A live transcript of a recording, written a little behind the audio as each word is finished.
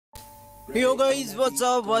Yo guys, what's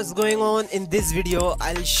up, what's going on? In this video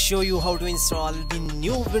I'll show you how to install the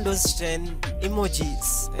new Windows 10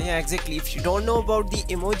 emojis. Yeah, exactly. If you don't know about the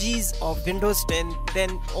emojis of Windows 10,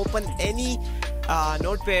 then open any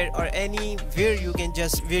notepad or anywhere you can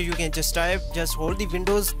just type, just hold the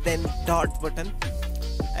Windows then dot button,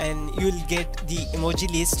 and you'll get the emoji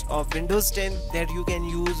list of Windows 10 that you can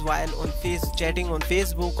use while on chatting on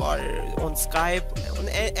Facebook or on Skype, on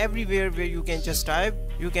everywhere where you can just type.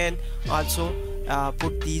 You can also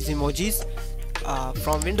put these emojis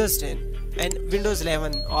from Windows 10 and Windows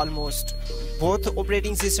 11. Almost both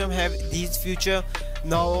operating system have these feature.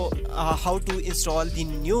 Now how to install the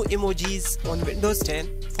new emojis on Windows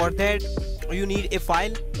 10? For that you need a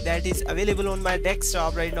file that is available on my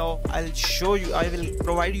desktop right now. I'll show you, I will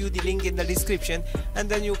provide you the link in the description, and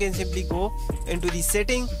then you can simply go into the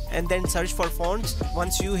setting and then search for fonts.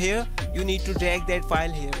 Once you here, you need to drag that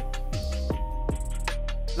file here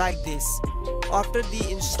like this. After the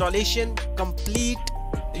installation complete,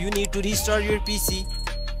 you need to restart your PC,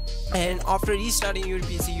 and after restarting your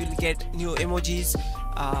PC you'll get new emojis.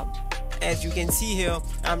 As you can see here,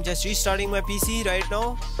 I'm just restarting my PC right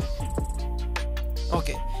now.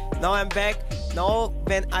 Okay, now I'm back. Now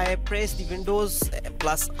when I press the Windows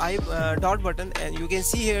plus I dot button, and you can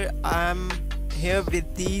see here I'm here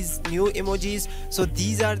with these new emojis. So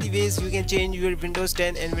these are the ways you can change your Windows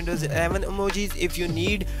 10 and Windows 11 emojis. If you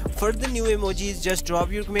need further new emojis, just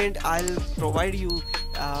drop your comment. I'll provide you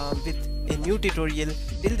with a new tutorial.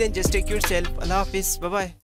 Till then, just take yourself. Allah Hafiz. Bye bye.